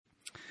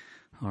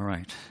All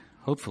right.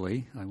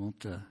 Hopefully, I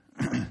won't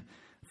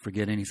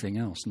forget anything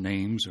else,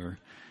 names or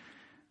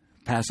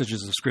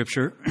passages of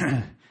Scripture.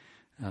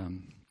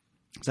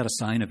 Is that a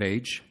sign of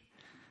age?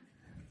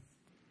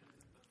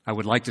 I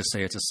would like to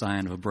say it's a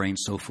sign of a brain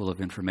so full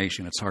of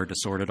information it's hard to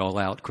sort it all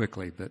out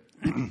quickly, but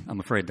I'm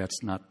afraid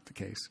that's not the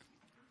case.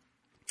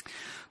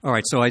 All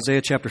right, so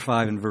Isaiah chapter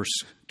 5 and verse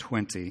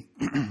 20.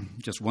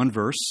 Just one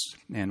verse,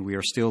 and we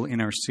are still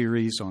in our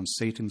series on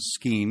Satan's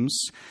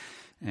schemes.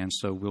 And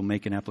so we'll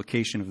make an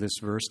application of this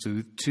verse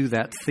to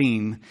that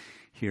theme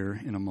here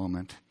in a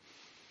moment.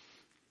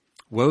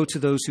 Woe to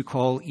those who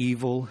call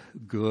evil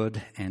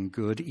good and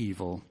good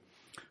evil,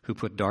 who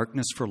put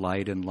darkness for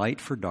light and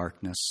light for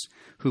darkness,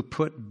 who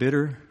put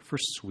bitter for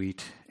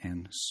sweet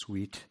and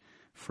sweet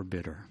for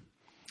bitter.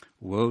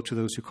 Woe to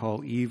those who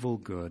call evil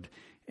good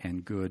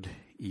and good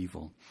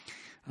evil.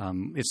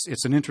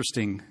 It's an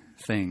interesting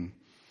thing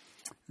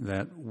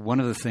that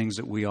one of the things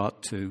that we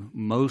ought to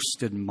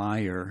most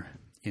admire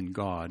in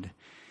God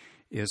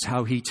is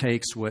how he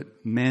takes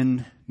what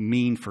men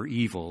mean for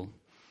evil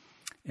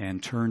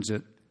and turns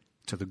it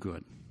to the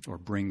good, or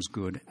brings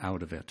good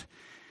out of it.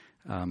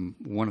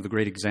 One of the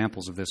great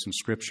examples of this in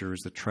Scripture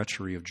is the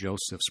treachery of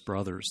Joseph's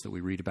brothers that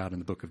we read about in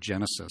the book of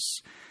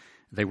Genesis.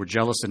 They were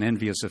jealous and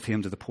envious of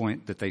him to the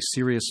point that they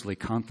seriously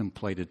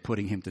contemplated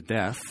putting him to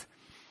death,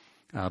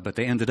 but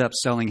they ended up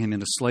selling him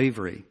into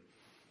slavery.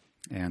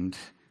 And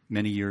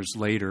many years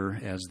later,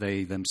 as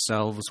they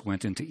themselves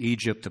went into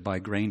Egypt to buy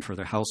grain for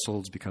their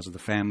households because of the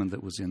famine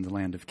that was in the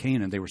land of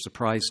Canaan, they were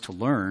surprised to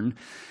learn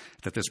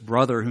that this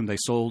brother whom they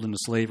sold into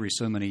slavery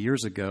so many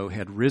years ago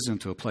had risen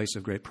to a place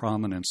of great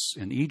prominence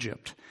in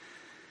Egypt.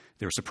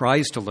 They were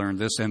surprised to learn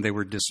this, and they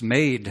were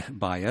dismayed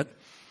by it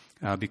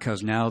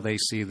because now they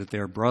see that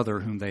their brother,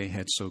 whom they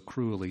had so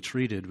cruelly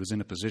treated, was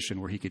in a position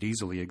where he could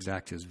easily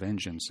exact his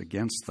vengeance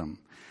against them.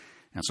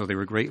 And so they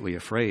were greatly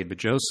afraid. But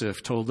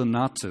Joseph told them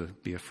not to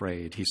be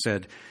afraid. He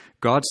said,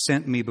 God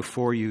sent me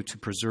before you to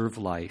preserve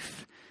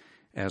life.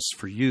 As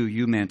for you,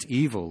 you meant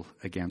evil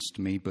against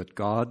me, but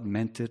God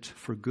meant it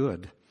for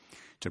good,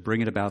 to bring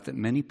it about that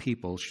many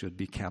people should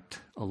be kept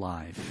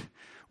alive.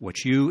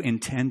 What you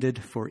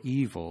intended for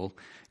evil,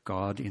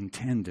 God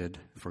intended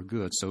for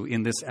good. So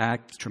in this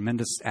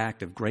tremendous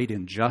act of great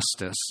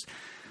injustice,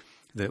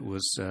 that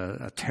was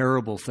a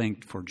terrible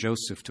thing for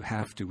Joseph to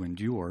have to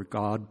endure,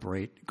 God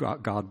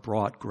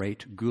brought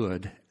great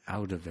good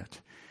out of it.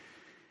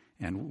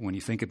 And when you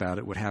think about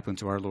it, what happened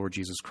to our Lord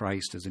Jesus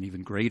Christ is an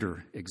even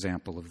greater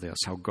example of this,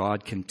 how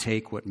God can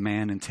take what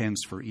man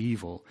intends for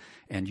evil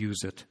and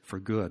use it for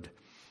good.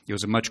 It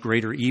was a much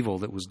greater evil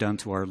that was done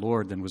to our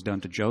Lord than was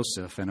done to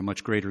Joseph, and a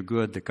much greater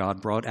good that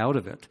God brought out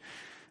of it,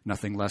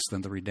 nothing less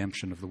than the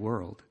redemption of the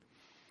world.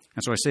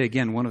 And so I say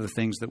again, one of the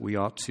things that we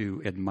ought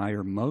to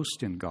admire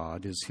most in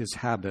God is his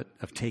habit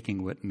of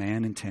taking what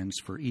man intends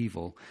for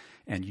evil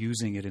and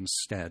using it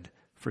instead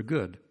for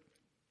good.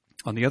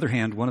 On the other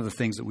hand, one of the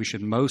things that we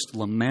should most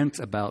lament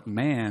about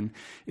man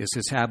is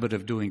his habit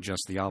of doing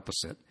just the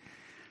opposite,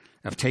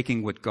 of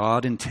taking what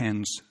God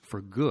intends for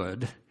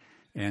good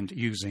and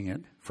using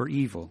it for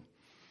evil.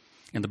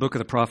 In the book of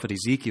the prophet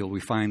Ezekiel, we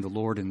find the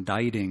Lord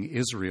indicting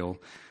Israel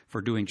for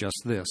doing just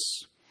this.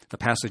 The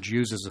passage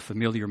uses a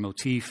familiar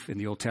motif in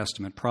the Old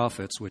Testament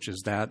prophets, which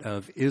is that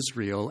of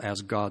Israel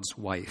as God's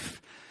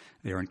wife.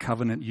 They are in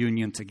covenant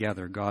union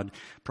together. God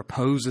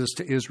proposes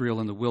to Israel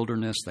in the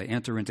wilderness. They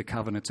enter into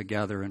covenant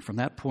together. And from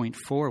that point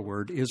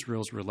forward,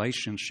 Israel's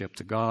relationship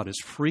to God is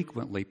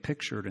frequently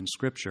pictured in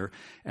Scripture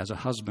as a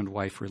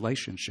husband-wife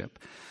relationship.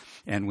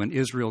 And when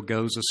Israel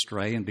goes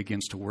astray and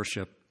begins to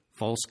worship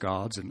false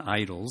gods and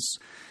idols,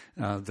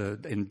 the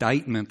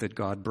indictment that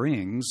God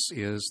brings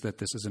is that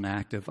this is an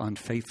act of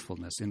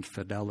unfaithfulness,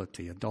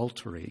 infidelity,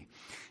 adultery.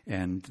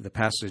 And the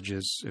passage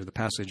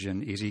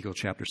in Ezekiel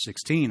chapter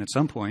 16 at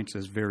some points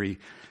is very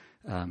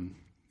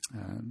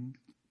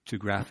too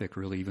graphic,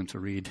 really, even to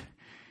read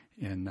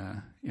in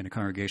a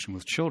congregation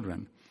with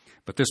children.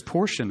 But this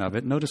portion of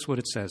it, notice what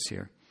it says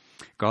here.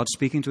 God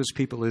speaking to his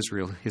people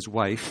Israel, his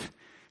wife,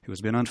 who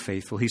has been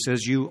unfaithful, he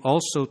says, you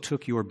also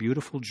took your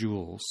beautiful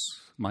jewels,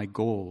 my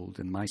gold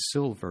and my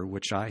silver,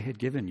 which I had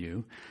given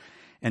you,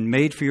 and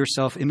made for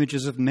yourself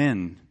images of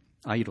men,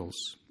 idols,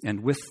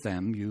 and with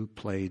them you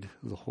played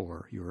the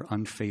whore. You were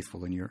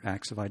unfaithful in your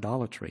acts of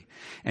idolatry.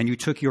 And you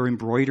took your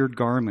embroidered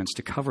garments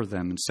to cover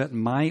them and set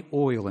my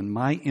oil and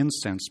my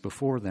incense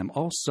before them,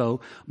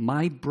 also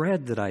my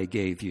bread that I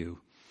gave you.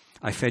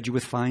 I fed you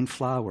with fine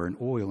flour and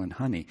oil and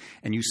honey,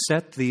 and you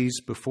set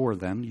these before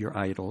them, your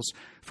idols,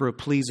 for a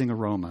pleasing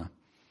aroma.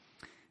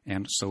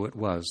 And so it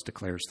was,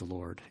 declares the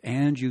Lord.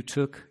 And you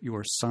took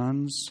your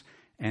sons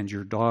and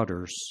your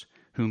daughters,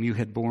 whom you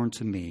had borne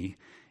to me,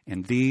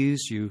 and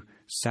these you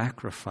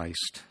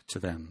sacrificed to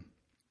them.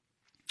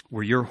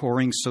 Were your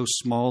whoring so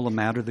small a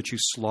matter that you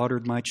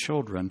slaughtered my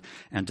children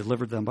and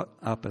delivered them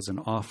up as an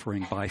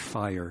offering by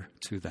fire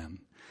to them?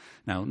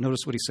 Now, notice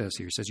what he says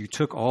here. He says, you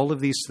took all of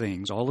these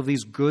things, all of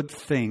these good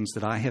things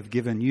that I have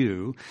given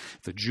you,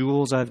 the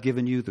jewels I've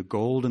given you, the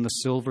gold and the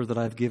silver that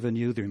I've given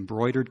you, the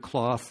embroidered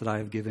cloth that I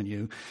have given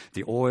you,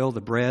 the oil,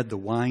 the bread, the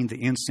wine,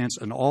 the incense,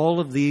 and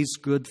all of these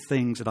good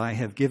things that I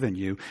have given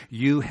you,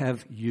 you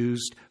have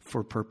used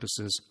for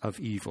purposes of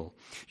evil.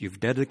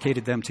 You've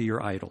dedicated them to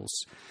your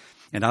idols.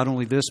 And not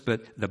only this,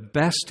 but the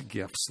best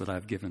gifts that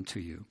I've given to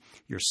you,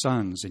 your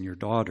sons and your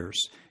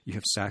daughters, you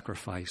have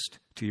sacrificed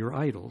to your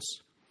idols.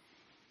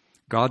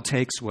 God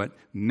takes what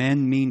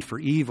men mean for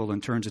evil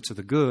and turns it to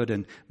the good,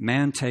 and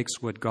man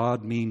takes what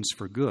God means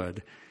for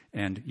good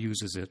and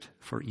uses it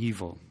for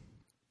evil.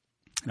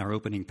 And our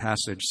opening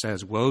passage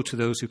says, woe to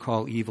those who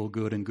call evil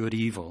good and good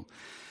evil.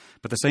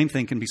 But the same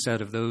thing can be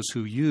said of those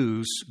who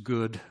use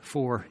good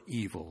for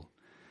evil.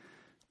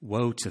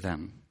 Woe to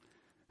them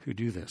who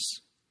do this.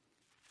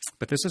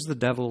 But this is the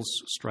devil's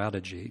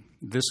strategy.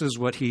 This is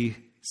what he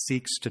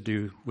seeks to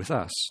do with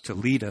us, to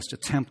lead us, to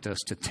tempt us,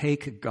 to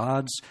take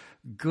God's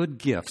good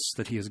gifts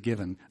that he has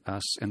given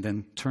us and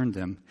then turn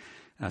them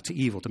to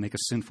evil, to make a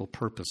sinful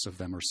purpose of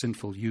them or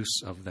sinful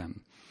use of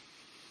them.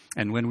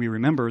 And when we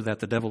remember that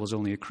the devil is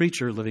only a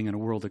creature living in a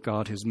world that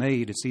God has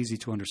made, it's easy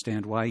to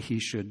understand why he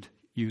should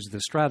use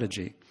this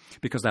strategy,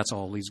 because that's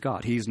all he's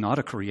got. He's not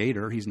a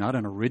creator. He's not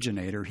an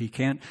originator. He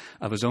can't,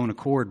 of his own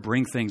accord,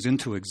 bring things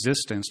into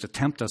existence to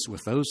tempt us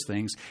with those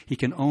things. He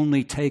can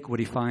only take what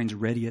he finds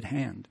ready at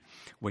hand,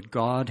 what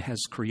God has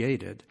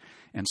created,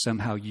 and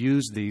somehow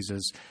use these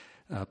as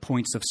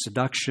points of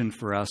seduction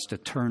for us to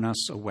turn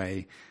us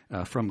away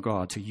from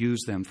God, to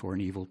use them for an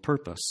evil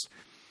purpose.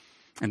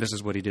 And this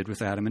is what he did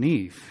with Adam and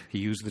Eve. He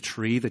used the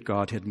tree that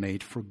God had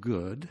made for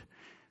good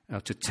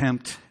to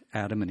tempt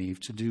Adam and Eve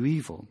to do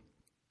evil.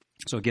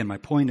 So again, my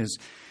point is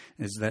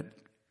that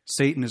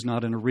Satan is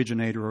not an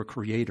originator or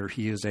creator.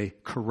 He is a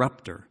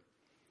corrupter,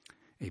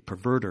 a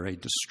perverter, a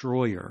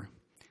destroyer.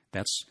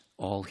 That's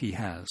all he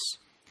has,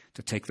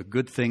 to take the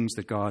good things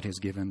that God has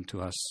given to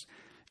us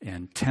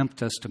and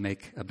tempt us to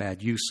make a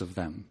bad use of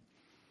them.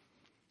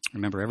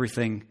 Remember,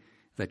 everything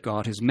that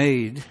God has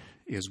made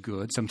is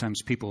good.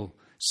 Sometimes people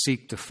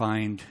seek to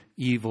find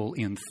evil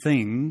in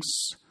things,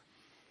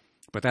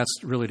 but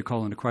that's really to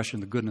call into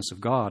question the goodness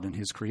of God and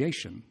his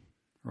creation,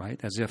 right?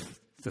 As if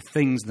the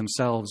things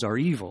themselves are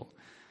evil.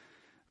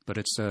 But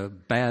it's a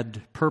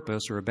bad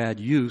purpose or a bad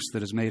use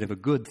that is made of a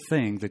good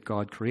thing that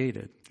God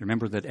created.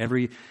 Remember that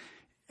every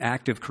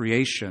act of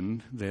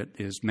creation that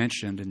is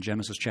mentioned in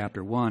Genesis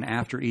chapter 1,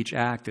 after each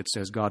act it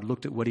says God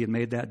looked at what he had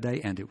made that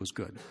day and it was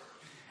good.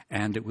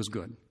 And it was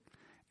good.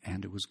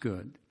 And it was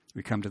good.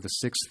 We come to the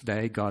sixth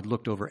day. God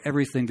looked over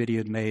everything that he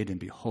had made, and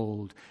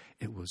behold,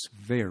 it was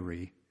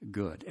very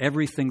good.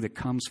 Everything that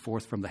comes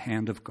forth from the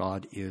hand of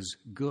God is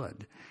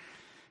good.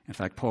 In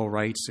fact, Paul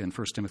writes in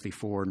 1 Timothy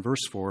 4 and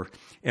verse 4,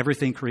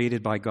 everything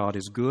created by God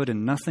is good,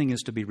 and nothing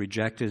is to be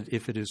rejected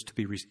if it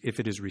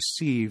is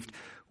received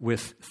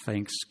with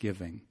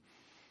thanksgiving.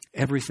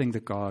 Everything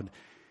that God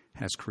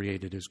has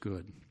created is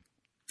good.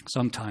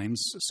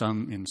 Sometimes,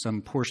 in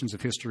some portions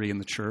of history in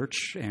the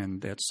church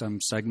and at some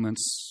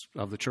segments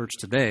of the church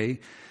today,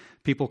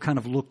 people kind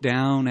of look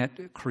down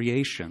at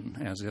creation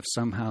as if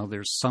somehow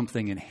there's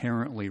something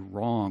inherently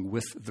wrong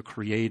with the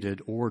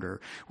created order.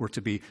 We're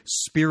to be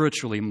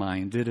spiritually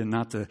minded and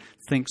not to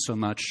think so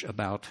much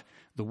about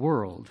the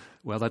world.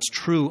 Well, that's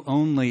true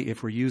only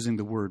if we're using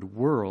the word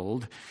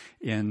world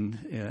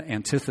in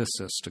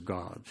antithesis to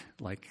God,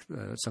 like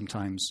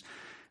sometimes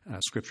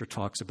Scripture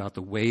talks about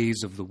the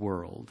ways of the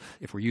world.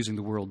 If we're using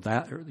the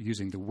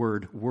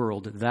word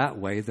world that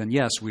way, then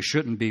yes, we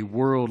shouldn't be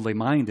worldly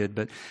minded,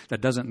 but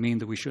that doesn't mean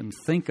that we shouldn't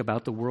think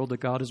about the world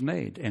that God has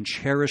made and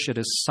cherish it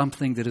as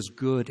something that is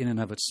good in and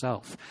of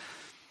itself.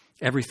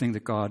 Everything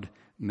that God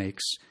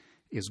makes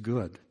is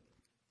good.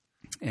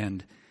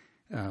 And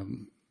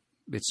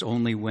it's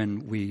only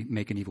when we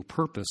make an evil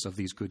purpose of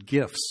these good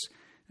gifts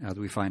that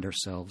we find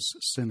ourselves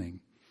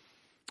sinning.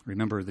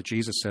 Remember that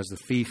Jesus says the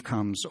thief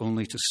comes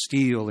only to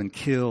steal and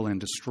kill and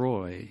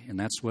destroy, and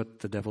that's what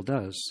the devil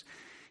does.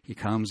 He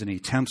comes and he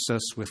tempts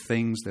us with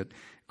things that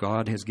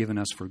God has given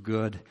us for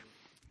good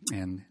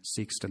and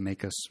seeks to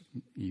make us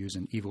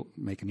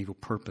make an evil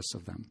purpose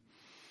of them.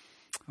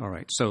 All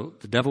right, so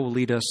the devil will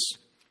lead us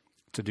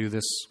to do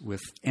this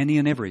with any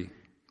and every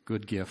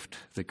good gift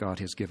that God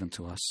has given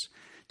to us,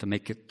 to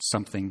make it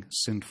something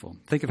sinful.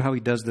 Think of how he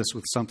does this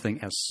with something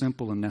as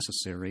simple and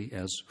necessary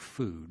as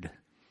food.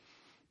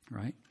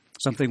 Right?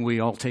 Something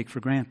we all take for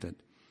granted.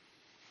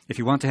 If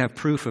you want to have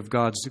proof of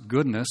God's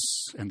goodness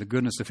and the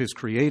goodness of his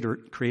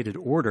created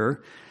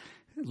order,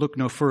 look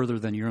no further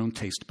than your own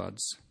taste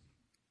buds.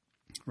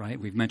 Right?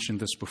 We've mentioned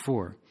this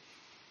before.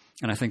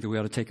 And I think that we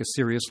ought to take a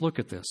serious look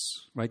at this.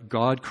 Right?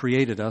 God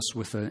created us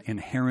with an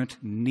inherent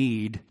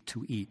need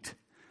to eat.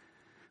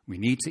 We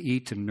need to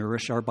eat to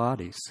nourish our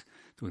bodies,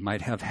 that we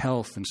might have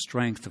health and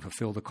strength to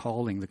fulfill the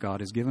calling that God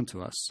has given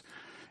to us.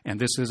 And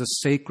this is a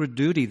sacred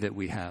duty that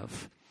we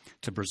have,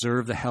 to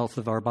preserve the health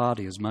of our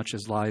body as much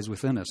as lies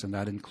within us, and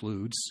that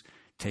includes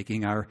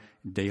taking our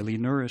daily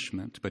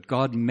nourishment. But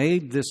God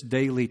made this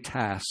daily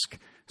task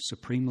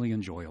supremely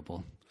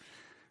enjoyable,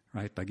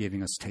 right, by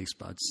giving us taste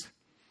buds,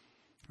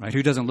 right?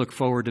 Who doesn't look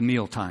forward to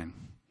mealtime,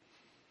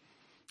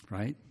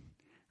 right?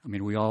 I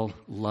mean, we all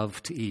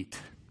love to eat,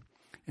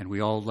 and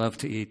we all love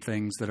to eat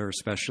things that are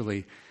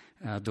especially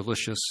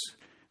delicious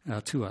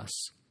to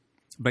us.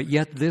 But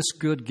yet this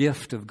good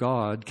gift of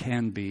God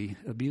can be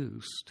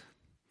abused,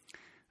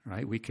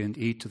 right? We can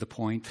eat to the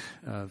point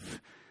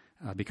of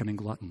becoming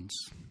gluttons,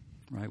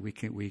 right? We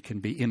can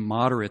be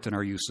immoderate in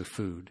our use of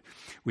food.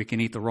 We can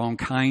eat the wrong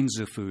kinds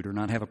of food or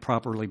not have a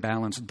properly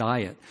balanced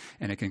diet,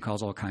 and it can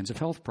cause all kinds of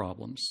health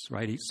problems,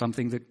 right?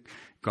 Something that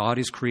God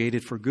has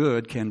created for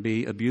good can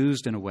be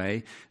abused in a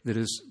way that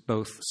is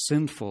both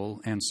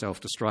sinful and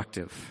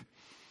self-destructive.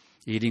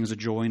 Eating is a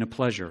joy and a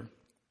pleasure.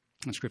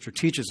 And Scripture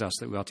teaches us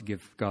that we ought to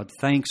give God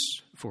thanks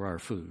for our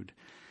food.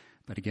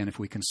 But again, if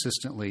we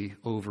consistently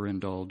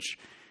overindulge,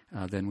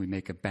 then we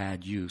make a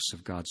bad use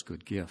of God's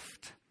good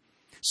gift.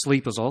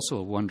 Sleep is also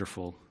a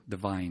wonderful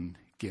divine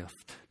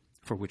gift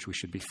for which we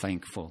should be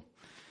thankful.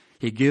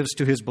 He gives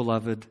to his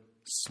beloved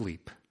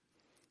sleep.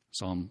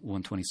 Psalm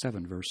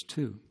 127, verse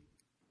 2.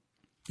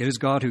 It is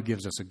God who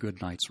gives us a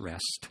good night's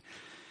rest.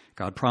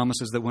 God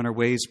promises that when our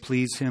ways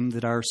please him,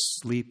 that our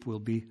sleep will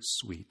be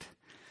sweet.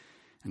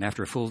 And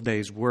after a full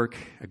day's work,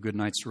 a good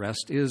night's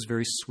rest is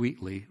very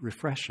sweetly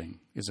refreshing,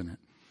 isn't it?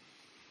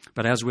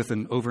 But as with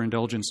an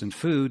overindulgence in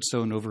food,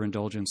 so an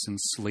overindulgence in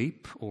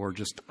sleep, or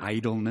just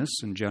idleness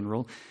in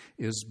general,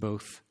 is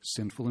both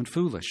sinful and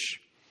foolish.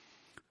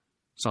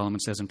 Solomon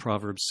says in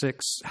Proverbs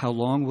 6, "How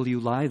long will you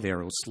lie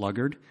there, O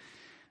sluggard?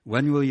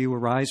 When will you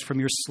arise from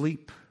your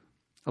sleep?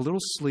 A little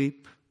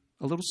sleep,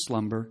 a little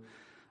slumber,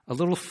 a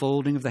little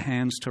folding of the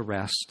hands to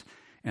rest,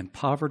 and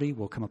poverty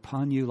will come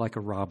upon you like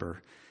a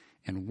robber,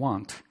 and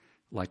want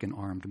like an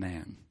armed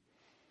man."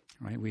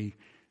 Right? We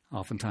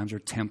oftentimes are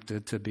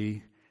tempted to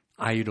be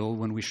idle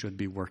when we should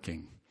be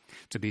working,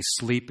 to be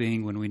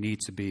sleeping when we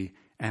need to be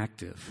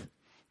active.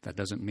 That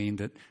doesn't mean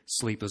that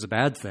sleep is a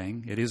bad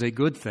thing. It is a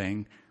good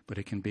thing, but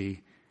it can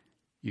be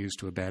used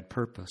to a bad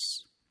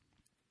purpose.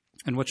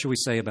 And what should we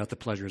say about the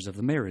pleasures of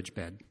the marriage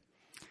bed?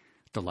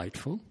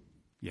 Delightful,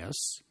 yes.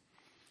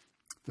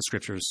 The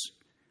Scriptures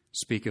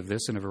speak of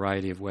this in a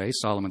variety of ways.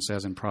 Solomon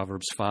says in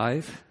Proverbs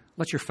 5,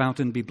 "Let your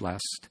fountain be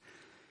blessed,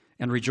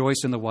 and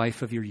rejoice in the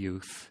wife of your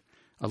youth,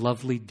 a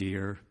lovely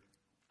deer,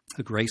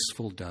 a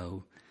graceful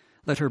doe.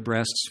 Let her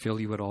breasts fill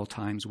you at all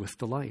times with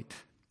delight.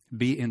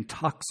 Be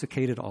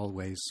intoxicated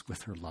always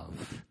with her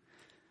love."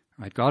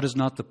 Right? God is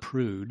not the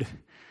prude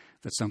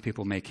that some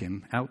people make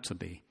him out to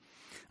be.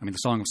 I mean, the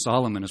Song of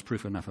Solomon is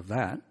proof enough of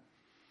that.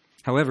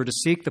 However, to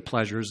seek the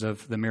pleasures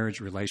of the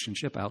marriage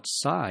relationship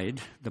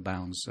outside the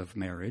bounds of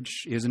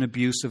marriage is an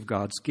abuse of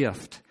God's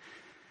gift.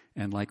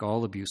 And like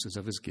all abuses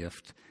of his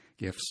gifts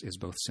is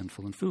both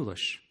sinful and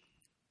foolish.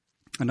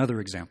 Another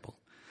example.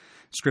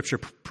 Scripture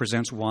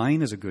presents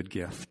wine as a good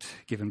gift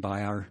given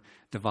by our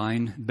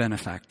divine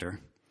benefactor.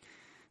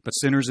 But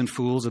sinners and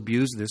fools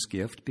abuse this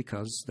gift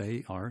because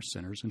they are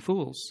sinners and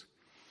fools.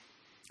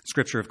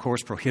 Scripture, of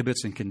course,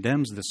 prohibits and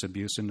condemns this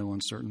abuse in no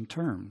uncertain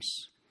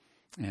terms,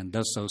 and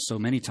does so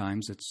many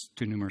times it's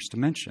too numerous to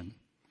mention.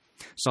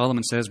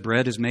 Solomon says,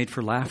 "Bread is made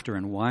for laughter,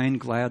 and wine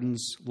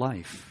gladdens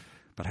life."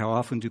 But how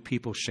often do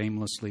people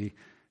shamelessly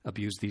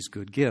abuse these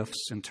good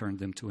gifts and turn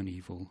them to an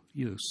evil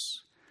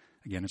use?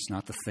 Again, it's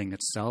not the thing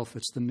itself,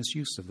 it's the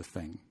misuse of the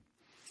thing.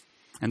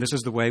 And this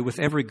is the way with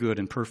every good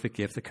and perfect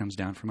gift that comes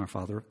down from our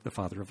Father, the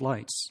Father of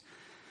lights.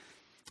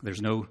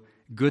 There's no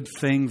good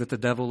thing that the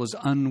devil is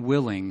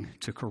unwilling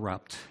to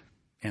corrupt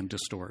and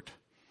distort,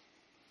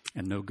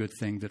 and no good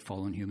thing that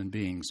fallen human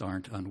beings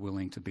aren't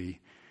unwilling to be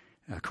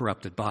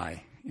corrupted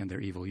by in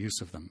their evil use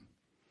of them.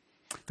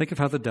 Think of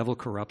how the devil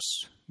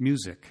corrupts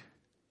music,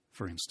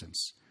 for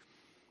instance.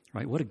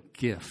 Right? What a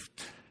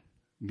gift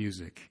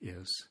music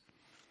is.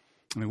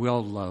 I mean, we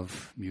all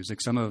love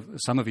music. Some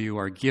of you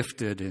are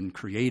gifted in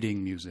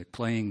creating music,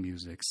 playing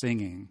music,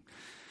 singing,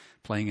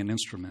 playing an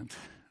instrument.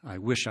 I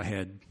wish I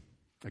had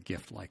a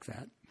gift like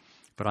that.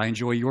 But I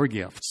enjoy your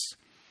gifts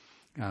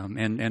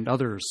and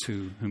others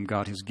whom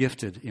God has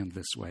gifted in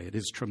this way. It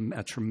is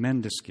a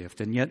tremendous gift.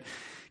 And yet,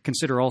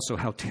 consider also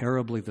how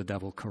terribly the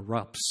devil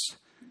corrupts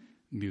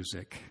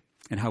music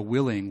and how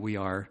willing we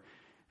are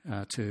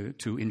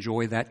to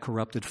enjoy that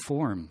corrupted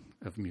form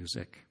of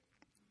music.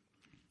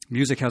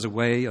 Music has a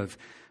way of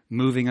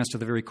moving us to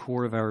the very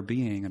core of our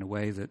being in a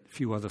way that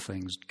few other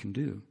things can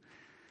do.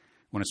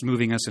 When it's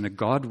moving us in a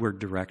Godward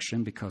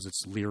direction because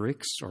its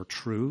lyrics are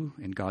true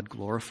and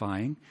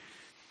God-glorifying,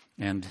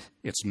 and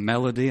its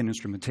melody and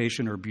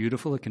instrumentation are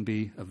beautiful, it can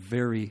be a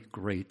very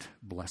great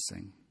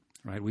blessing.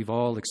 Right? We've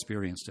all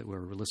experienced it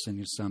where we're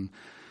listening to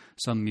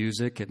some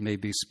music. It may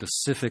be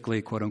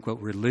specifically,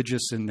 quote-unquote,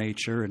 religious in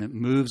nature, and it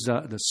moves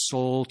the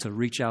soul to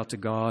reach out to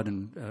God,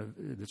 and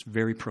it's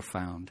very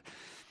profound.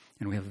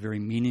 And we have a very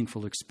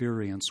meaningful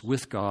experience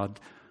with God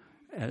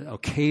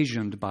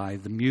occasioned by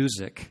the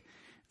music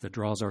that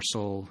draws our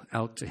soul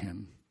out to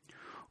him.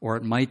 Or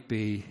it might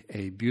be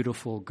a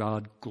beautiful,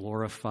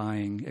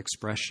 God-glorifying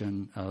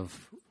expression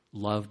of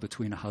love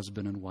between a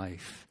husband and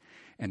wife.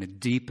 and it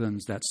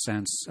deepens that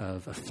sense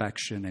of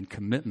affection and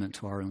commitment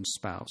to our own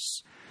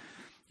spouse.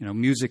 You know,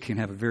 music can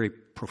have a very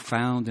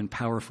profound and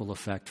powerful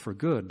effect for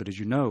good, but as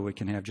you know, it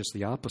can have just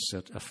the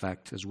opposite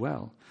effect as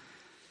well.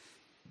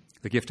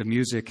 The gift of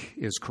music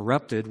is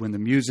corrupted when the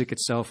music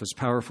itself is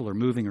powerful or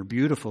moving or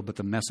beautiful, but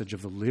the message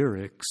of the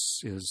lyrics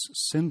is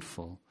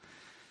sinful.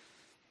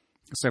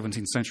 A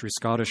 17th century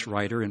Scottish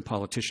writer and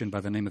politician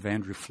by the name of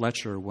Andrew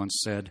Fletcher once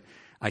said,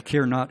 "I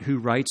care not who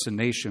writes a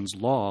nation's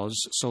laws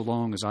so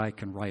long as I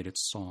can write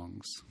its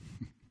songs."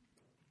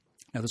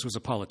 Now, this was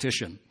a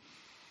politician.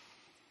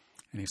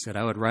 And he said,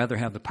 "I would rather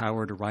have the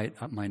power to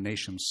write up my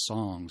nation's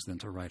songs than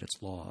to write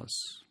its laws."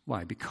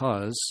 Why?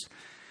 Because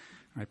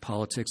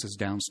politics is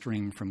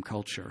downstream from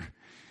culture.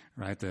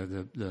 Right?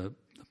 The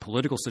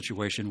political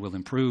situation will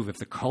improve if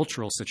the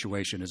cultural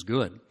situation is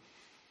good.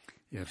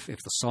 If the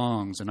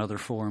songs and other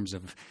forms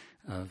of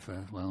I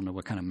don't know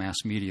what kind of mass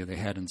media they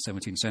had in the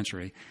 17th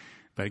century,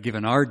 but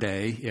given our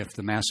day, if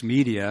the mass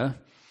media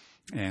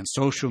and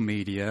social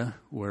media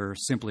were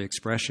simply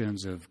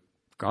expressions of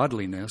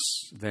godliness,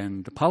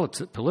 then the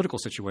political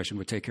situation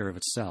would take care of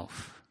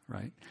itself,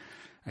 right?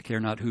 I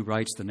care not who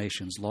writes the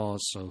nation's laws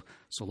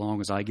so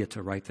long as I get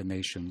to write the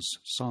nation's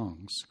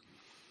songs.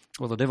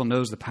 Well, the devil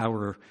knows the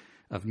power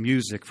of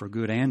music for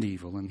good and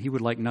evil, and he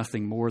would like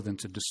nothing more than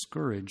to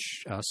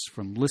discourage us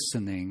from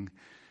listening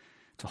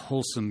to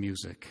wholesome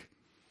music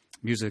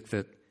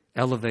that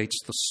elevates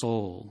the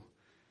soul,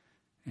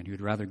 and he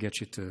would rather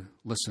get you to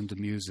listen to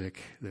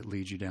music that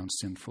leads you down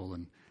sinful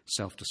and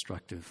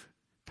self-destructive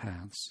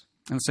paths.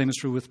 And the same is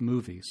true with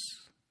movies,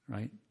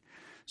 right?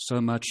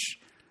 So much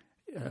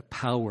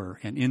power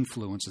and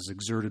influence is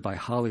exerted by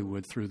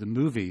Hollywood through the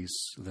movies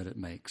that it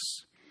makes.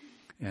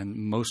 And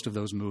most of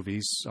those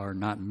movies are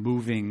not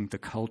moving the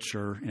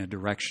culture in a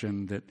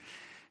direction that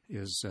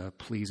is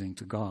pleasing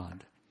to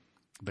God.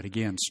 But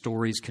again,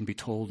 stories can be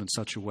told in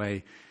such a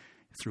way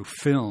through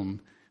film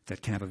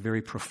that can have a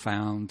very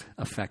profound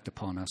effect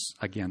upon us,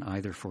 again,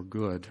 either for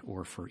good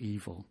or for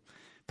evil.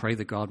 Pray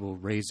that God will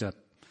raise up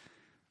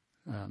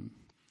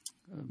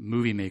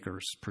movie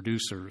makers,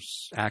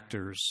 producers,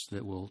 actors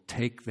that will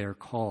take their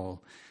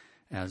call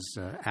as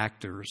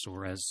actors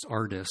or as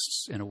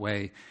artists in a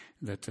way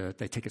that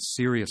they take it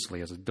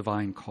seriously as a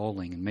divine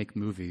calling and make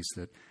movies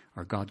that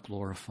are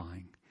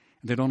God-glorifying.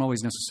 And they don't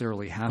always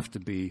necessarily have to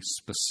be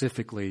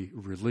specifically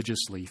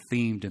religiously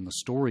themed in the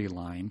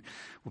storyline,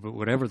 but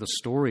whatever the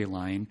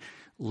storyline,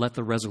 let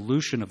the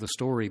resolution of the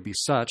story be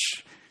such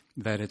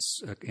that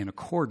it's in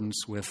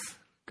accordance with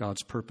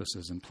God's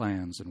purposes and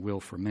plans and will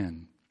for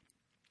men.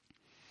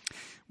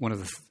 One of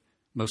the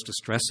most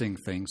distressing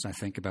things, I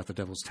think, about the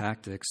devil's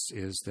tactics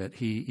is that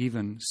he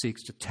even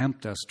seeks to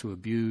tempt us to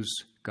abuse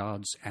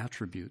God's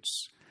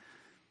attributes.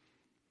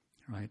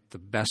 Right? The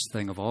best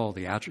thing of all,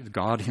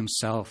 God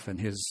himself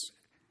and his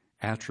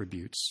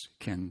attributes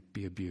can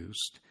be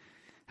abused.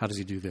 How does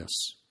he do this?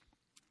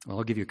 Well,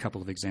 I'll give you a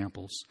couple of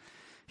examples.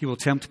 He will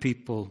tempt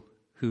people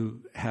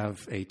who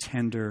have a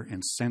tender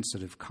and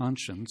sensitive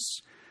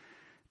conscience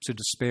to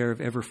despair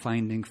of ever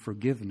finding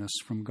forgiveness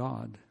from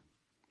God.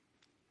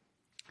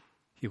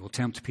 He will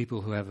tempt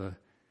people who have a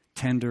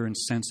tender and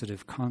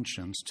sensitive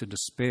conscience to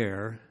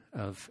despair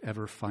of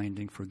ever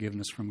finding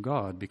forgiveness from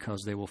God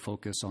because they will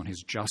focus on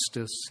his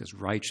justice, his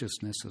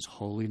righteousness, his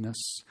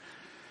holiness,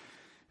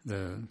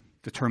 the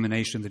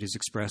determination that is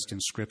expressed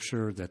in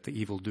Scripture that the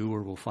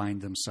evildoer will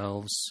find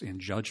themselves in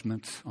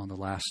judgment on the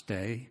last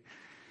day.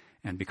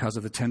 And because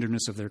of the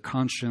tenderness of their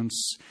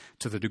conscience,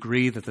 to the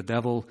degree that the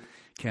devil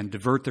can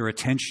divert their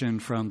attention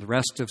from the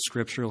rest of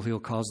Scripture, he'll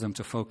cause them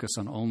to focus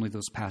on only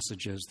those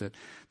passages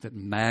that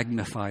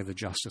magnify the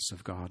justice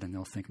of God. And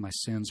they'll think, my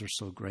sins are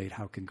so great,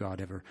 how can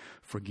God ever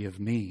forgive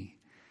me?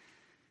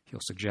 He'll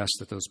suggest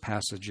that those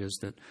passages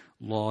that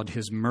laud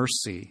his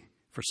mercy,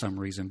 for some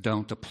reason,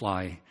 don't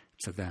apply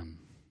to them.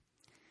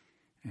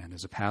 And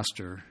as a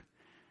pastor,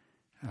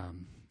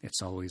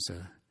 it's always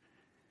a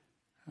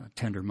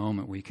tender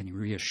moment we can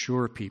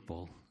reassure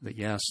people that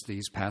yes,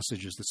 these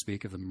passages that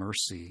speak of the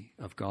mercy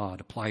of God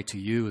apply to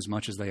you as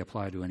much as they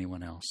apply to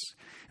anyone else.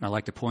 And I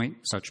like to point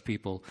such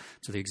people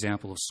to the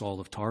example of Saul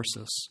of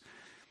Tarsus,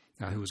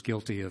 who was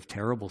guilty of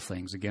terrible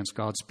things against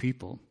God's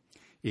people,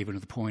 even to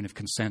the point of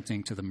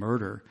consenting to the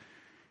murder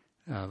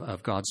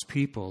of God's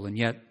people. And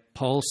yet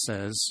Paul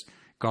says,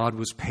 God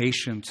was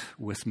patient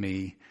with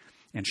me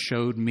and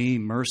showed me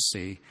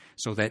mercy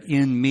so that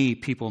in me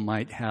people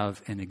might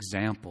have an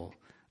example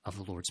of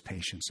the Lord's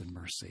patience and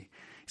mercy.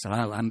 He said,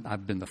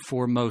 I've been the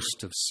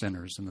foremost of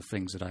sinners in the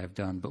things that I have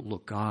done, but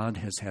look, God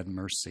has had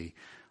mercy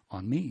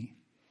on me.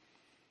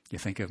 You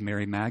think of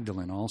Mary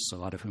Magdalene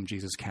also, out of whom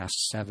Jesus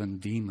cast 7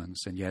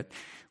 demons, and yet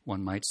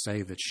one might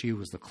say that she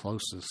was the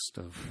closest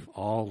of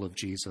all of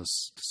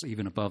Jesus,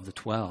 even above the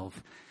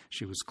 12.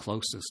 She was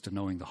closest to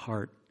knowing the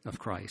heart of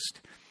Christ,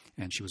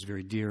 and she was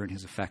very dear in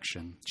his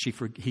affection.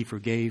 He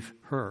forgave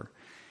her.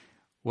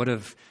 What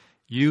have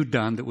you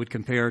done that would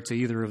compare to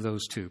either of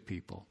those two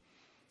people?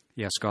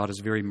 Yes, God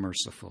is very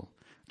merciful.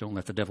 Don't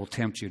let the devil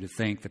tempt you to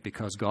think that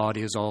because God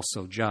is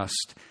also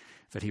just,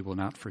 that he will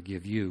not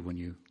forgive you when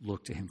you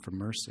look to him for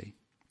mercy.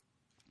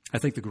 I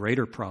think the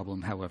greater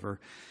problem, however,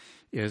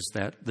 is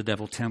that the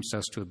devil tempts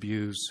us to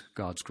abuse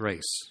God's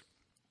grace.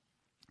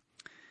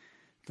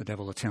 The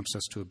devil attempts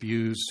us to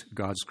abuse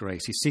God's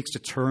grace. He seeks to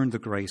turn the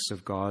grace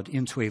of God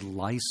into a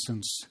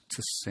license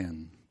to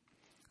sin.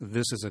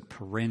 This is a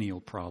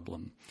perennial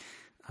problem.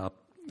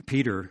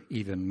 Peter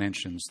even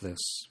mentions this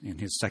in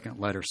his second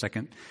letter,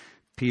 2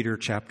 Peter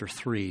chapter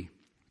 3.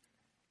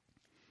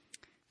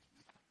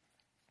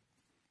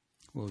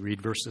 We'll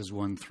read verses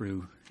 1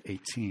 through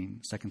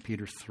 18, 2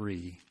 Peter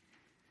 3.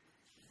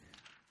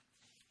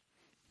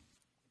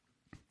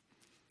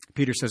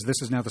 Peter says,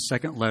 "This is now the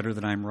second letter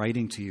that I am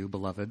writing to you,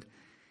 beloved.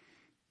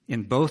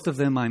 In both of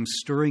them, I'm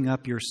stirring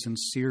up your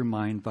sincere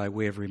mind by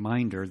way of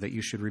reminder that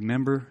you should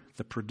remember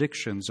the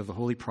predictions of the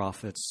holy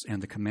prophets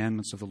and the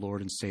commandments of the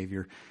Lord and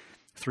Savior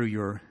through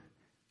your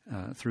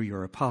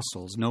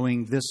apostles,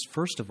 knowing this,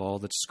 first of all,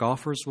 that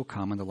scoffers will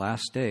come in the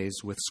last days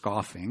with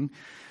scoffing.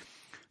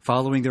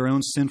 Following their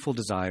own sinful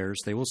desires,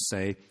 they will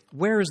say,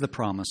 'Where is the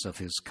promise of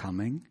his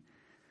coming?'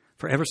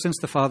 For ever since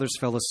the fathers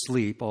fell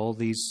asleep, all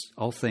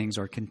things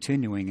are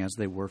continuing as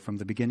they were from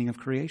the beginning of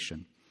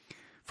creation.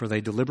 For they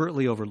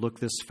deliberately overlook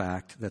this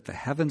fact that the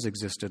heavens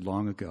existed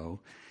long ago,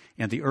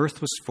 and the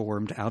earth was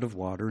formed out of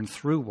water and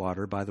through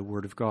water by the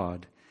word of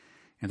God,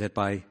 and that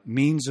by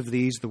means of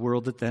these the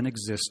world that then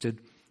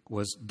existed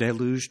was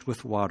deluged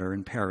with water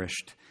and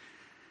perished.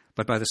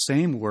 But by the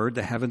same word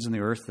the heavens and the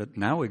earth that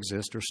now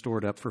exist are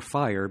stored up for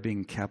fire,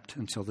 being kept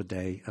until the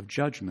day of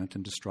judgment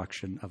and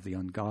destruction of the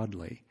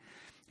ungodly."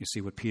 You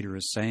see what Peter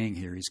is saying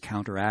here. He's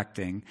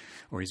counteracting,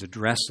 or he's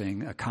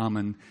addressing a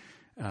common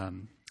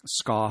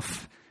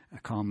scoff, a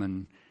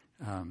common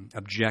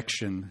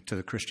objection to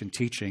the Christian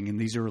teaching in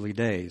these early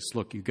days.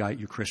 Look, you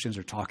Christians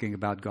are talking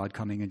about God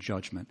coming in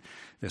judgment.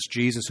 This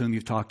Jesus whom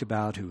you've talked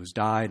about, who has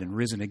died and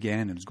risen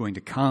again and is going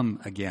to come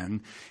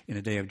again in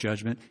a day of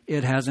judgment,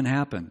 it hasn't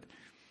happened.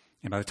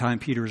 And by the time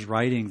Peter is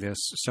writing this,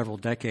 several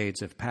decades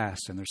have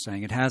passed, and they're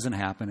saying, it hasn't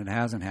happened,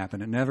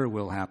 it never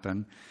will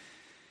happen.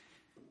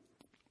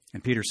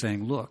 And Peter's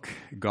saying, look,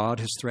 God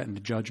has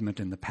threatened judgment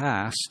in the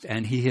past,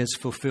 and he has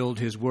fulfilled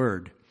his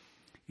word.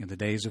 In the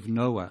days of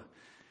Noah,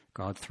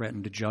 God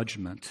threatened a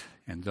judgment,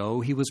 and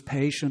though he was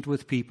patient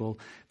with people,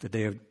 the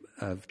day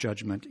of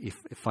judgment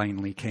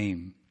finally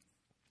came.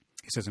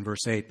 He says in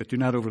verse 8, "But do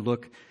not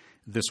overlook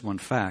this one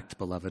fact,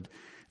 beloved,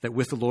 that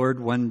with the Lord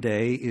 1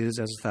 day is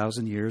as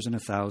 1,000 years, and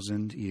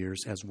 1,000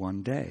 years as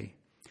 1 day.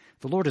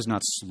 The Lord is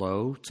not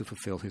slow to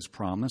fulfill his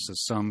promise,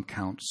 as some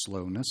count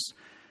slowness,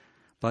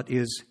 but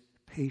is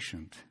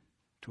patient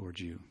towards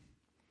you."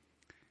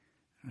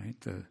 Right?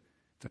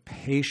 The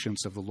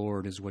patience of the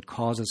Lord is what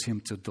causes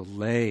him to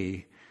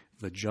delay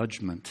the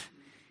judgment.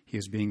 He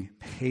is being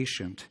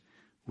patient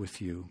with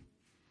you,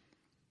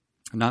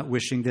 not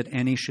wishing that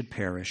any should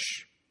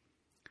perish,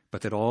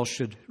 but that all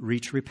should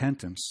reach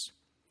repentance.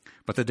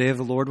 But the day of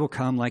the Lord will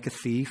come like a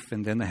thief,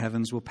 and then the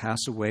heavens will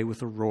pass away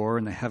with a roar,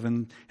 and the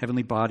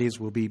heavenly bodies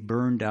will be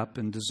burned up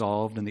and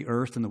dissolved, and the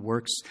earth and the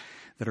works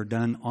that are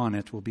done on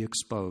it will be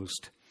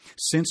exposed.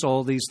 Since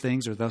all these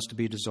things are thus to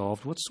be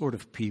dissolved, what sort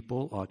of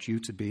people ought you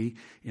to be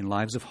in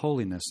lives of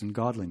holiness and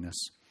godliness,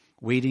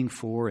 waiting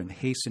for and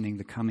hastening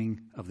the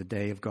coming of the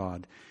day of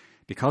God,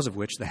 because of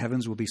which the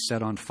heavens will be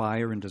set on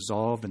fire and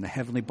dissolved, and the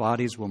heavenly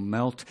bodies will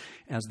melt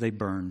as they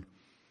burn.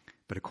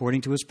 But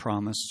according to his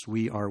promise,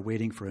 we are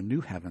waiting for a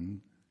new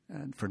heaven,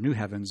 for new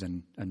heavens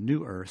and a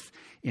new earth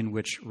in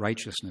which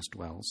righteousness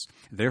dwells.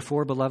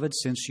 Therefore, beloved,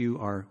 since you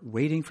are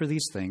waiting for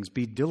these things,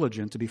 be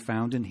diligent to be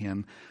found in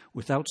him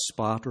without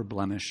spot or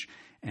blemish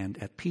and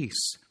at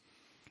peace.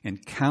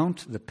 And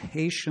count the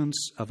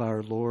patience of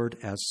our Lord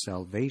as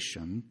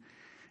salvation,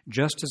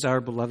 just as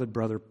our beloved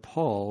brother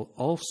Paul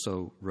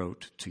also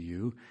wrote to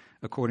you,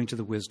 according to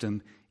the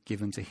wisdom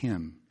given to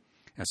him,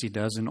 as he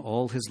does in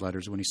all his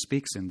letters when he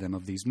speaks in them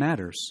of these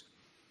matters.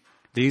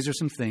 There are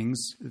some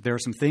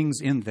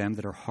things in them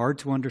that are hard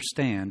to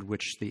understand,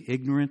 which the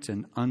ignorant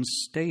and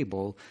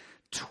unstable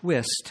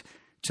twist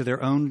to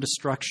their own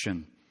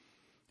destruction,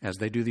 as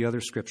they do the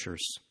other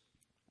scriptures.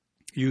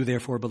 You,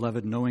 therefore,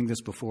 beloved, knowing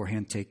this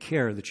beforehand, take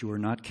care that you are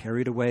not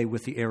carried away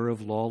with the error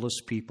of lawless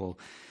people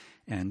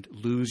and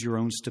lose your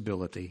own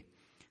stability,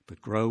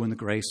 but grow in the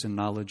grace and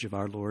knowledge of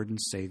our Lord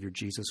and Savior,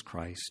 Jesus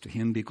Christ. To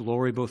him be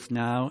glory both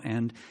now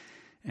and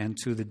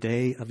to the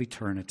day of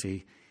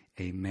eternity.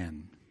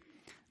 Amen.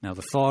 Now,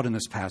 the thought in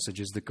this passage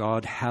is that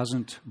God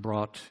hasn't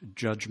brought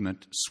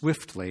judgment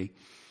swiftly,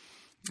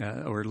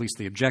 or at least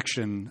the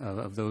objection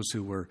of those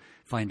who were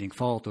finding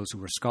fault, those who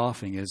were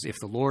scoffing, is if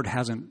the Lord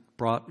hasn't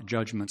brought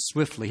judgment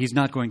swiftly, he's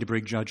not going to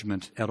bring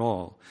judgment at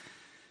all.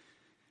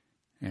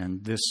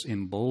 And this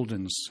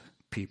emboldens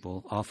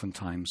people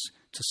oftentimes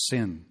to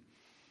sin.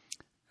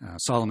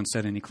 Solomon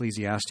said in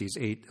Ecclesiastes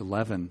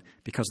 8:11,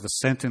 because the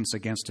sentence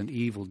against an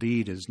evil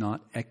deed is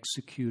not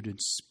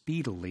executed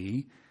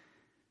speedily,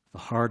 the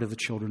heart of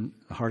children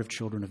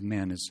of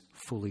men is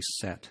fully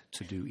set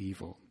to do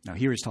evil. Now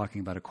here he's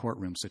talking about a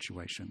courtroom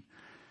situation.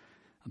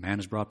 A man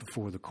is brought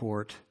before the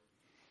court.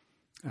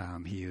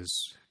 He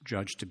is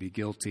judged to be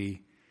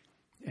guilty.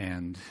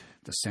 and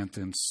the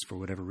sentence, for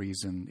whatever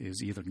reason,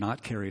 is either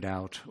not carried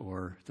out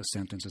or the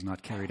sentence is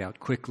not carried out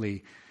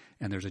quickly,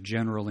 and there's a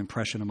general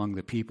impression among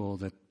the people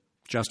that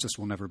justice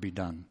will never be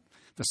done.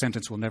 The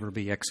sentence will never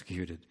be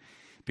executed.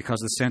 Because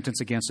the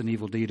sentence against an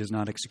evil deed is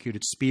not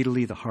executed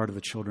speedily, the heart of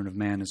the children of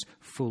man is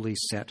fully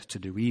set to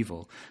do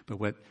evil. But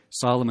what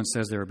Solomon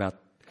says there about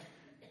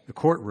the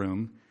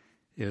courtroom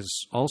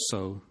is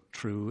also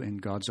true in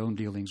God's own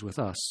dealings with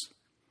us,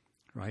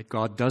 right?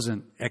 God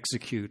doesn't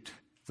execute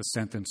the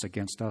sentence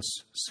against us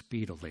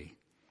speedily,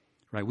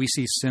 right? We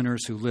see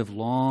sinners who live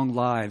long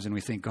lives and we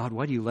think, God,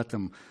 why do you let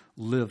them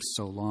live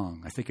so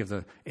long? I think of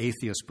the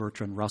atheist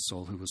Bertrand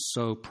Russell, who was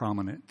so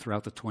prominent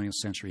throughout the 20th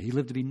century. He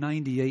lived to be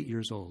 98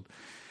 years old,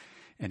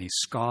 and he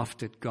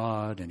scoffed at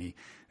God, and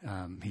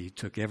he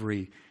took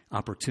every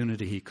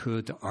opportunity he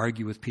could to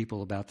argue with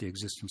people about the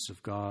existence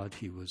of God.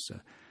 He was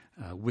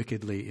a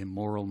wickedly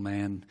immoral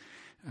man,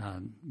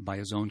 by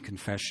his own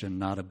confession,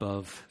 not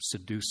above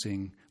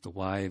seducing the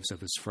wives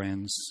of his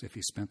friends if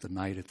he spent the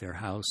night at their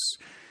house,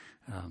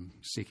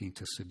 seeking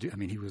to seduce. I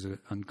mean, he was an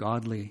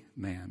ungodly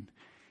man,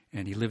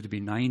 and he lived to be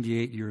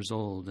 98 years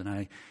old. And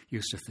I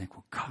used to think,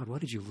 well, God, why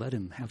did you let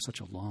him have such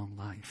a long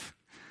life?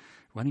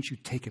 Why didn't you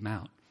take him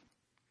out?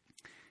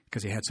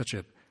 Because he had such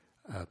a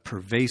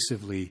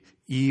pervasively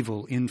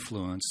evil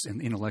influence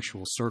in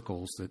intellectual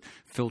circles that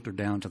filtered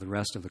down to the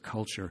rest of the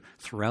culture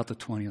throughout the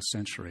 20th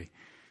century.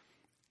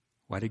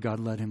 Why did God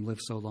let him live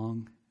so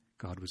long?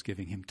 God was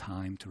giving him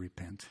time to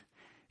repent,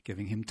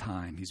 giving him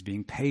time. He's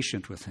being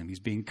patient with him. He's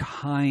being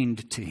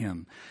kind to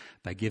him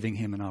by giving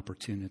him an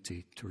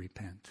opportunity to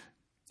repent.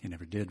 He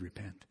never did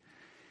repent.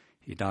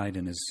 He died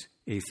in his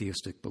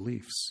atheistic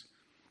beliefs,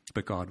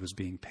 but God was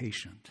being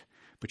patient.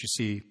 But you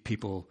see,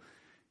 people,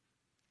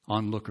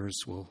 onlookers,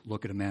 will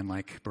look at a man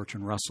like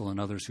Bertrand Russell and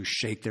others who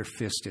shake their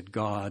fist at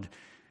God,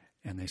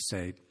 and they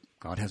say,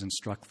 God hasn't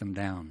struck them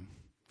down.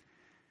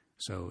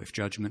 So if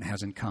judgment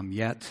hasn't come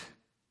yet,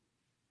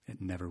 it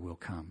never will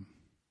come.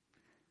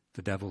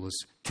 The devil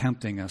is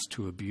tempting us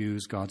to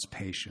abuse God's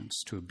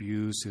patience, to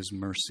abuse his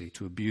mercy,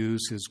 to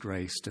abuse his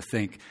grace, to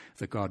think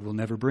that God will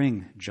never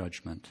bring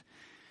judgment.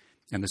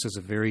 And this is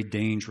a very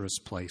dangerous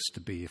place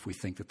to be if we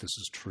think that this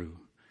is true.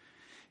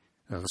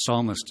 The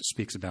psalmist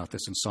speaks about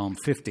this in Psalm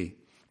 50,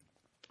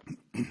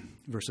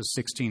 verses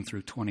 16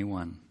 through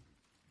 21.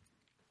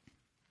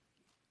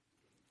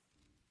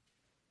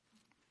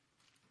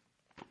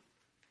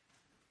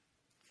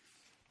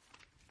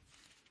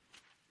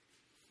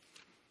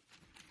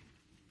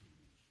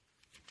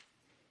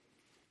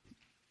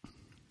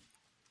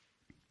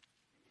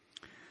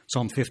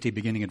 Psalm 50,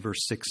 beginning at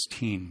verse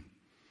 16.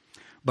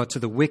 But to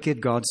the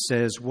wicked, God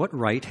says, what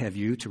right have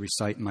you to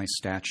recite my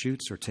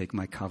statutes or take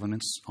my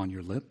covenants on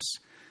your lips?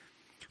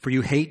 For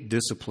you hate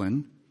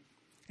discipline,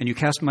 and you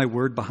cast my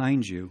word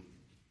behind you.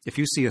 If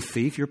you see a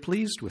thief, you're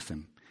pleased with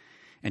him,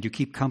 and you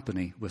keep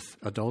company with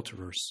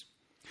adulterers.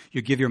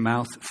 You give your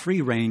mouth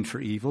free rein for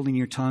evil, and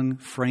your tongue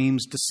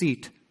frames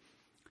deceit.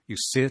 You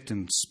sit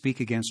and speak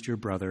against your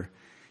brother.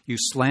 You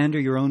slander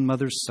your own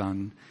mother's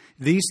son.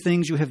 These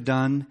things you have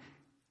done,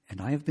 and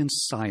I have been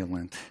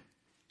silent.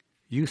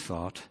 You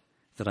thought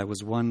that I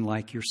was one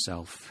like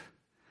yourself,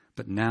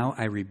 but now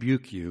I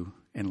rebuke you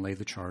and lay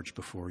the charge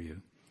before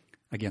you.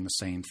 Again, the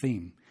same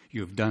theme.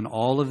 You have done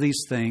all of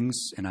these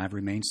things, and I've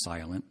remained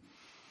silent.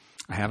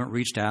 I haven't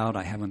reached out.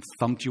 I haven't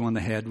thumped you on the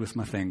head with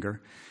my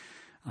finger.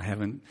 I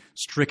haven't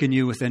stricken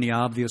you with any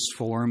obvious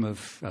form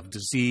of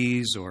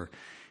disease or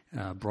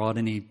brought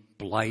any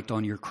blight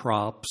on your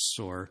crops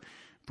or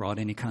brought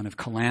any kind of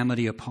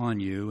calamity upon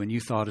you, and you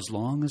thought, as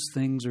long as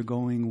things are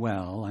going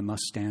well, I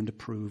must stand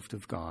approved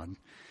of God.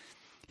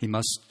 He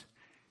must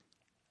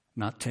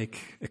not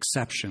take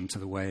exception to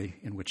the way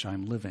in which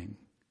I'm living.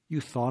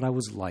 You thought I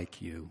was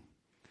like you,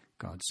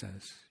 God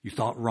says. You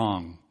thought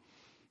wrong.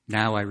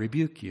 Now I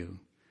rebuke you.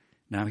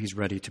 Now he's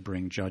ready to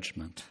bring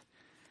judgment.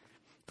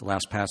 The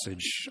last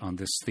passage on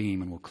this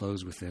theme, and we'll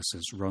close with this,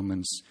 is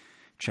Romans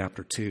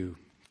chapter 2.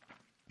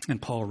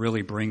 And Paul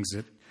really brings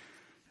it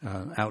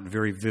out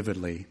very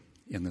vividly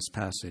in this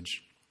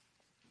passage.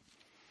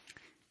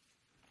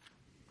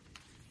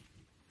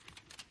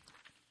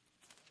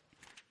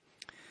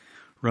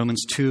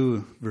 Romans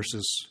 2,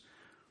 verses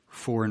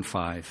 4 and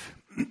 5.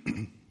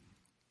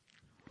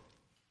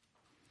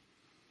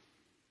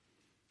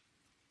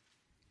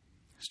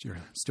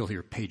 Still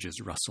hear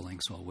pages rustling,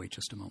 so I'll wait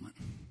just a moment.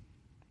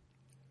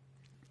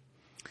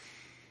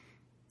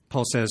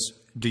 Paul says,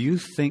 do you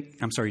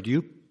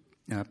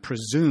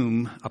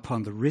presume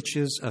upon the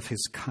riches of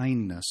his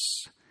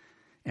kindness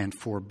and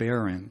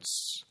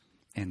forbearance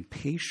and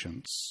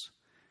patience,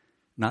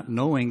 not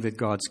knowing that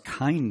God's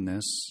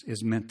kindness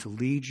is meant to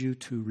lead you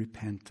to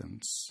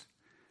repentance?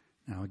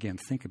 Now, again,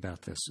 think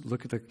about this.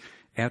 Look at the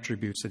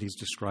attributes that he's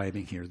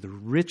describing here. The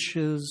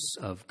riches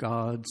of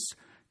God's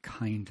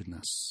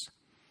kindness.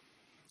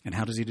 And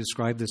how does he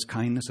describe this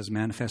kindness as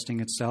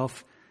manifesting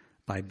itself?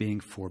 By being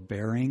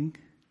forbearing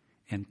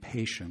and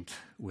patient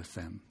with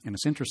them. And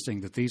it's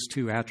interesting that these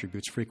two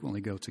attributes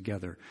frequently go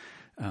together.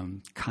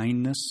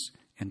 Kindness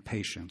and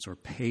patience, or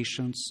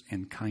patience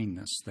and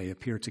kindness. They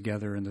appear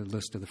together in the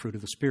list of the fruit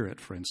of the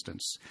Spirit, for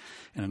instance,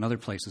 and in other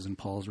places in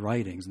Paul's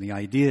writings. And the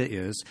idea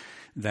is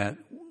that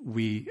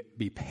we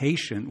be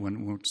patient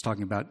when it's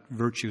talking about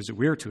virtues that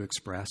we're to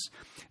express,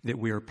 that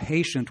we are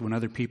patient when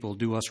other people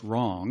do us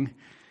wrong,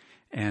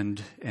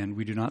 and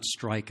we do not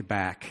strike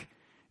back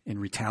and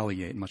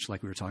retaliate, much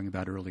like we were talking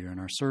about earlier in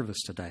our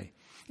service today.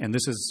 And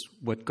this is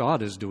what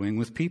God is doing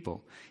with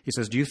people. He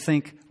says, do you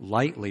think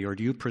lightly or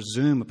do you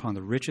presume upon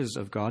the riches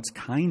of God's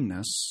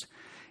kindness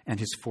and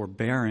his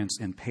forbearance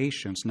and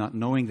patience, not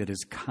knowing that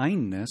his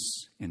kindness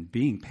in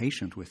being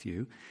patient with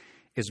you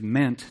is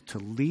meant to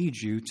lead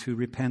you to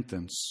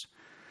repentance?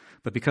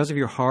 But because of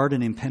your hard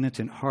and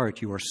impenitent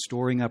heart, you are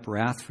storing up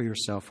wrath for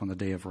yourself on the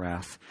day of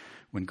wrath,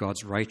 when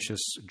God's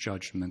righteous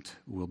judgment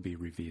will be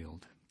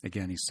revealed.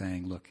 Again, he's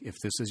saying, look, if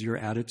this is your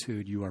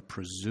attitude, you are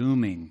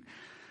presuming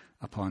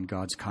upon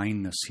God's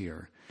kindness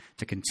here,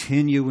 to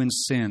continue in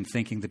sin,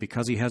 thinking that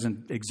because he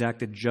hasn't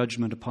exacted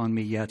judgment upon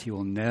me yet, he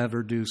will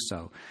never do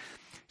so.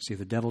 See,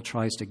 the devil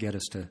tries to get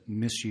us to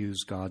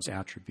misuse God's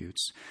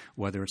attributes,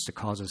 whether it's to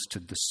cause us to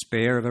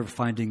despair of ever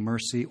finding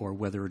mercy, or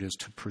whether it is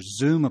to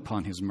presume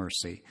upon his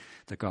mercy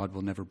that God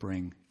will never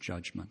bring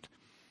judgment.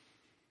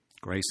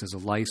 Grace is a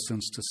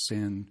license to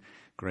sin.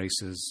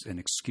 Grace is an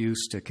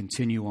excuse to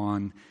continue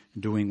on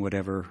doing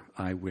whatever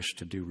I wish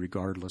to do,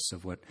 regardless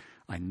of what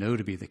I know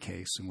to be the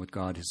case and what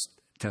God has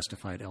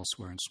testified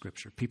elsewhere in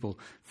Scripture. People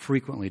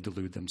frequently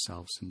delude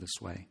themselves in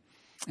this way,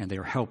 and they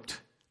are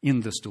helped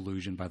in this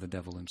delusion by the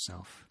devil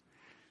himself.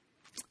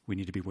 We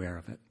need to be aware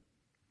of it.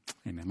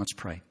 Amen. Let's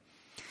pray.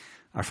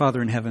 Our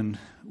Father in heaven,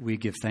 we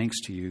give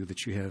thanks to you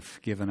that you have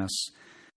given us